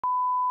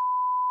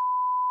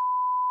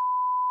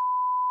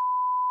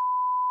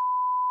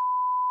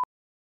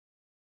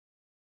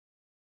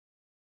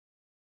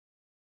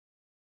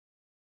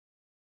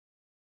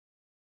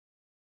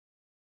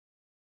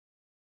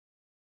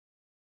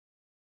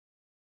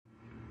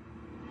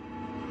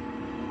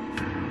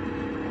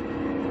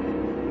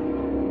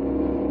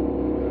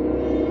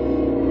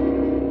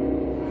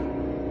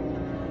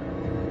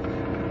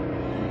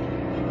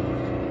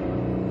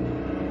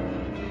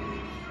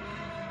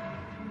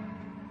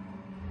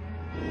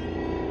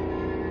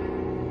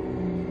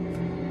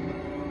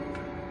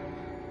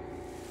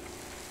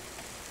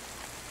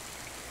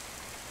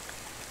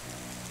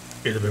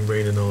It had been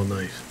raining all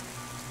night.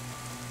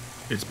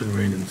 It's been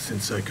raining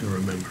since I can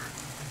remember.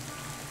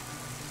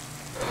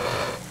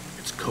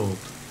 It's cold.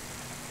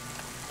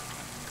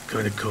 The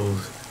kind of cold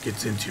that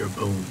gets into your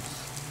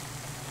bones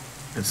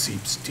and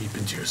seeps deep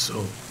into your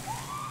soul.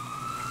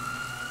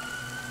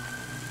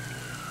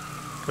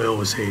 I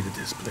always hated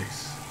this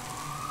place.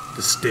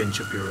 The stench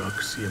of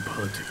bureaucracy and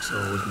politics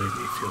always made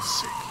me feel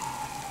sick.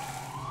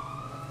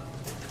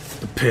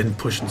 The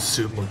pen-pushing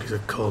suit monkeys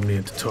had called me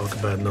in to talk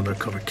about an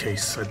undercover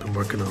case I'd been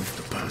working on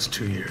for the past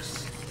 2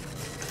 years.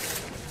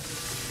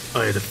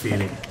 I had a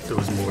feeling there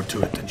was more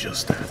to it than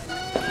just that.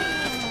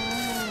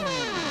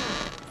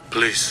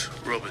 Please,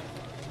 Robin,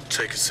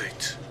 take a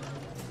seat.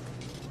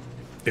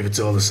 If it's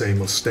all the same,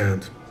 I'll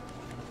stand.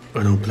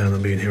 I don't plan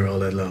on being here all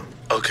that long.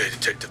 Okay,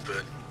 Detective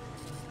Byrne.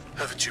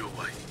 Have it your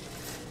way.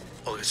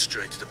 I'll get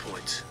straight to the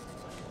point.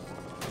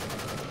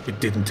 It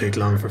didn't take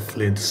long for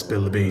Flynn to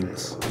spill the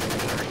beans.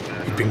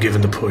 He'd been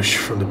given the push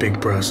from the big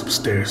brass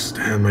upstairs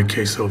to hand my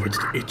case over to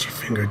the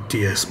itchy-fingered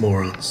DS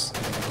morons.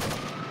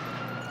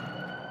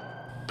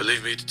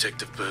 Believe me,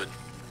 Detective Byrne,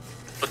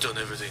 I've done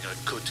everything I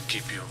could to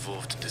keep you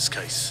involved in this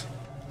case.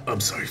 I'm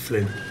sorry,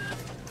 Flynn.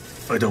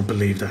 I don't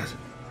believe that.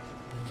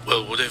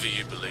 Well, whatever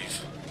you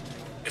believe.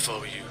 If I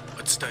were you,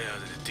 I'd stay out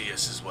of the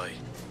DS's way.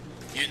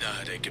 You know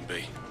how they can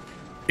be.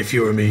 If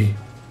you were me,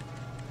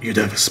 you'd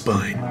have a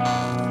spine.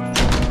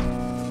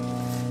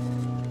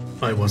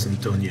 I wasn't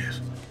done yet.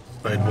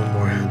 I had one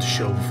more hand to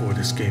show before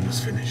this game was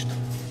finished.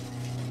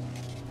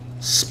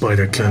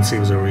 Spider Clancy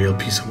was a real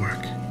piece of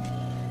work.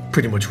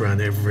 Pretty much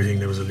ran everything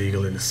that was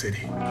illegal in the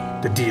city.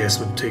 The DS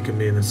would take him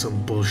in on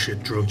some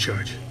bullshit drug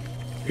charge.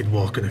 He'd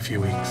walk in a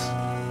few weeks.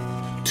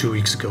 2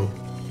 weeks ago,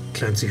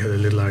 Clancy had a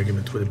little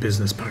argument with a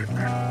business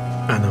partner,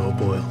 Anna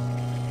O'Boyle,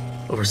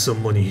 over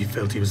some money he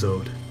felt he was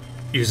owed.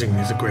 Using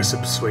his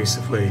aggressive,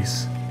 persuasive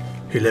ways,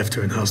 he left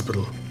her in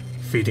hospital,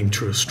 feeding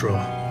through a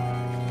straw.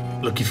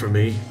 Lucky for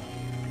me,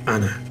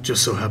 Anna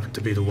just so happened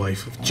to be the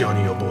wife of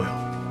Johnny O'Boyle,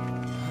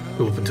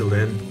 who up until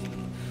then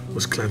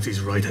was Clancy's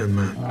right-hand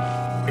man.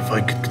 If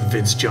I could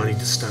convince Johnny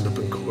to stand up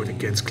in court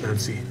against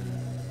Clancy,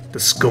 the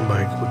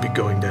scumbag would be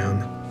going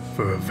down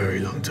for a very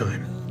long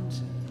time.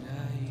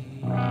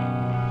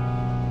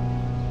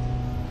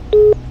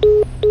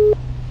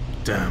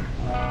 Damn.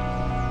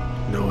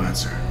 No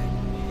answer.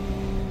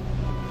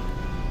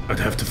 I'd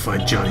have to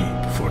find Johnny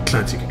before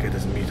Clancy could get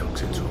his meat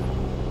hooks into him.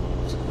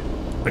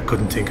 I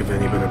couldn't think of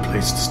any better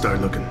place to start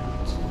looking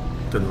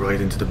than right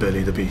into the belly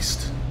of the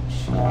beast.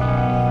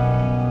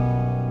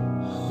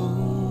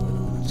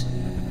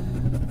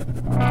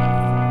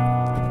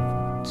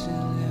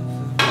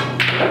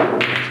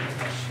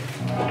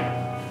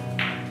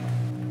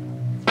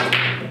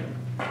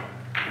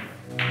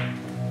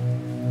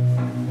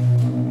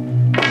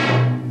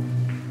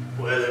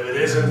 Well, if it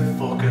isn't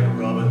fucking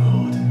Robin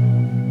Hood.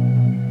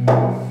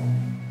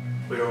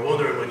 We were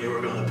wondering when you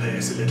were going to pay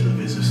us a little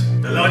visit.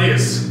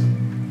 Thelonious!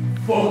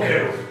 Fuck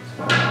out!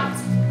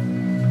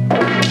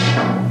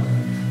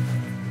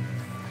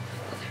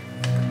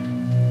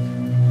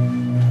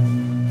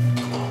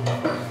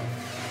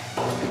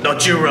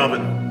 Not you,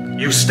 Robin.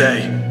 You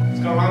stay. What's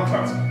going on,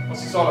 Clancy?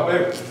 What's this all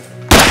about?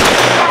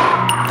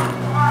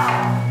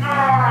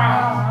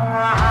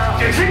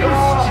 Do you think I'm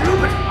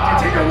stupid? Do you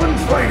think I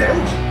wouldn't find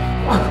out?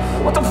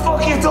 What the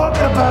fuck are you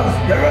talking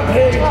about? You're a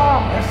pig! A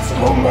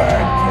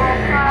scumbag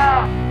pig!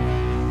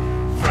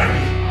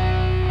 Frankie,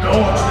 go to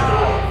the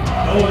door.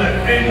 Don't let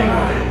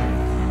anyone in.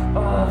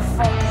 Oh,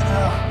 fucking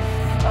hell.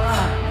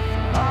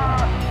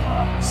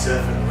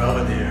 Seth and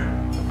Robin here.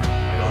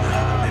 We're gonna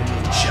have a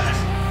little chat.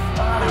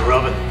 Now,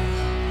 Robin,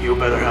 you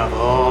better have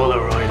all the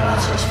right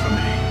answers for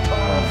me.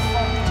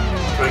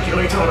 Frankie,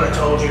 I thought I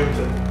told you to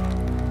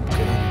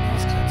get on your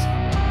knees, Clancy.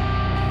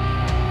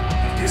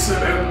 If this is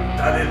about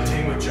that little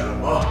thing with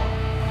John, what?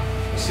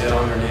 Sit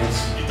on your knees.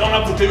 You don't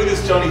have to do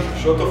this, Johnny.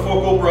 Shut the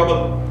fuck up,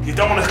 Robin. You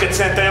don't want to get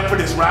sent down for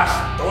this rat.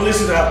 Don't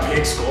listen to that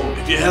pig skull.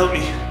 If you help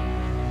me,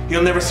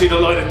 you'll never see the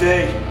light of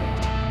day.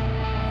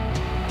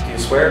 Do you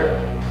swear?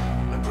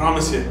 I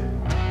promise you.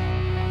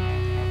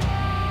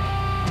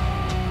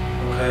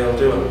 Okay, I'll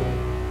do it.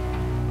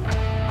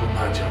 Good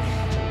man, Johnny.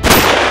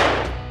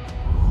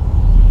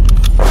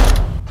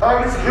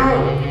 Time is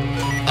cool.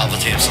 Alpha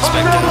team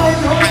suspected.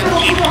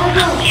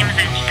 Team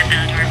avenging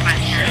about to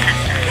request your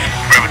assistance.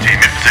 Bravo team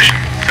in position.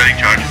 Setting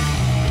charge.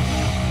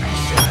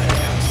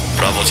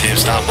 Bravo team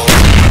stand by.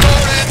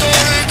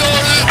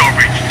 Door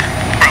breached.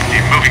 Bravo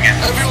team moving in.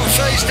 Everyone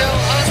face down.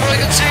 Hands where I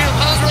can see them.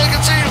 Hands where I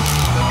can see them.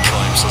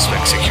 Prime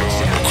suspect secure.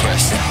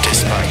 Request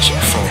dispatch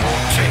for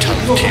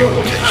fatality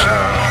location.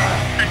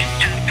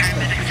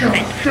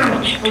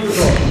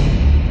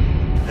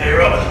 Hey,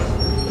 Robin.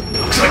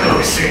 Looks like I'll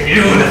be seeing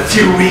you in a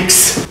few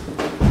weeks.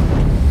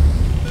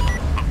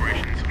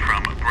 Operations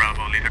from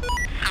Bravo leader.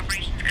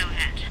 Operations go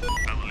ahead.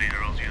 Bravo leader,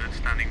 all units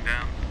standing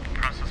down.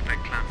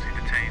 Suspect Clancy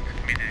detained.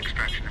 Immediate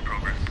extraction in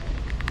progress.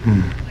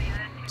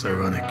 It's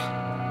ironic.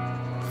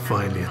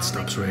 Finally, it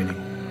stops raining.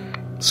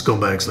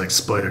 Scumbags like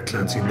Spider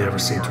Clancy never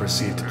seem to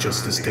receive the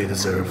justice they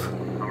deserve.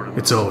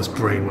 It's always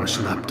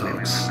brainwashed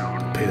lapdogs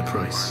that pay the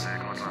price.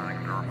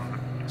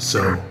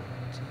 So,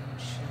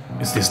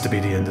 is this to be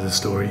the end of the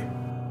story?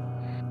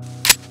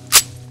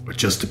 Or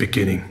just the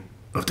beginning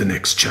of the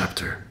next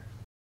chapter?